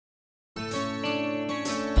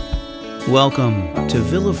Welcome to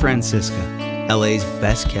Villa Francisca, LA's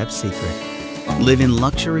best-kept secret. Live in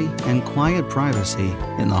luxury and quiet privacy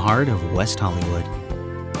in the heart of West Hollywood.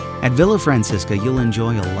 At Villa Francisca, you'll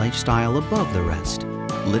enjoy a lifestyle above the rest,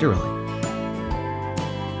 literally.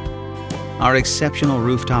 Our exceptional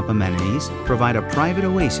rooftop amenities provide a private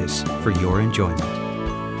oasis for your enjoyment.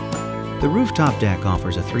 The rooftop deck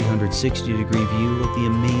offers a 360-degree view of the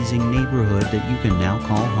amazing neighborhood that you can now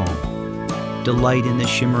call home. Delight in the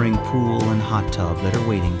shimmering pool and hot tub that are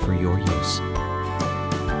waiting for your use.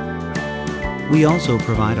 We also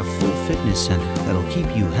provide a full fitness center that'll keep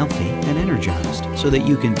you healthy and energized so that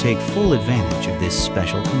you can take full advantage of this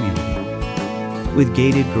special community. With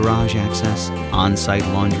gated garage access, on-site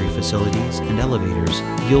laundry facilities, and elevators,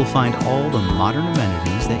 you'll find all the modern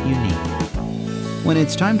amenities that you need. When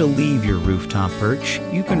it's time to leave your rooftop perch,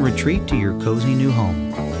 you can retreat to your cozy new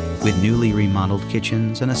home. With newly remodeled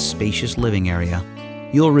kitchens and a spacious living area,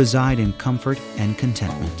 you'll reside in comfort and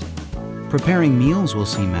contentment. Preparing meals will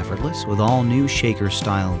seem effortless with all new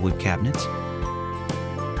shaker-style wood cabinets,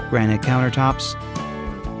 granite countertops,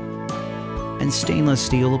 and stainless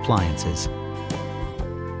steel appliances.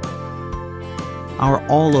 Our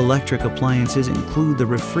all-electric appliances include the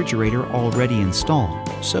refrigerator already installed,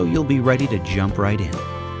 so you'll be ready to jump right in.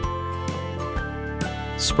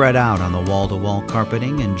 Spread out on the wall-to-wall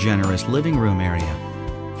carpeting and generous living room area.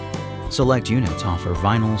 Select units offer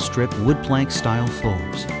vinyl strip wood plank style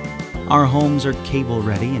floors. Our homes are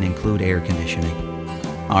cable-ready and include air conditioning.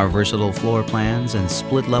 Our versatile floor plans and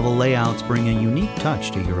split-level layouts bring a unique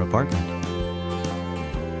touch to your apartment.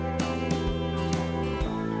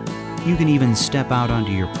 You can even step out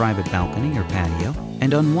onto your private balcony or patio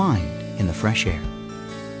and unwind in the fresh air.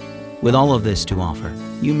 With all of this to offer,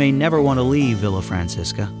 you may never want to leave Villa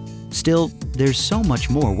Francisca. Still, there's so much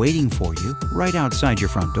more waiting for you right outside your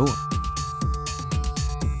front door.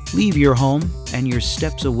 Leave your home and you're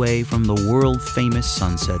steps away from the world-famous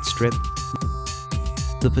Sunset Strip,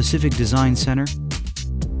 the Pacific Design Center,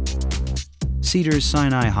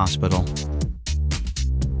 Cedars-Sinai Hospital,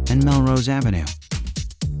 and Melrose Avenue.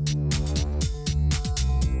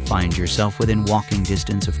 Find yourself within walking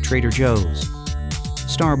distance of Trader Joe's,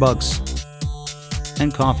 Starbucks,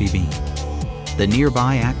 and Coffee Bean. The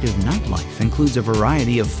nearby active nightlife includes a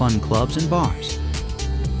variety of fun clubs and bars.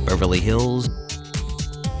 Beverly Hills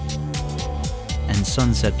and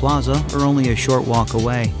Sunset Plaza are only a short walk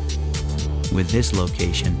away. With this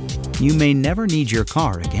location, you may never need your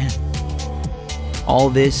car again. All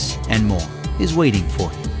this and more is waiting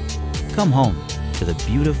for you. Come home to the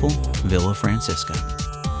beautiful Villa Francisca.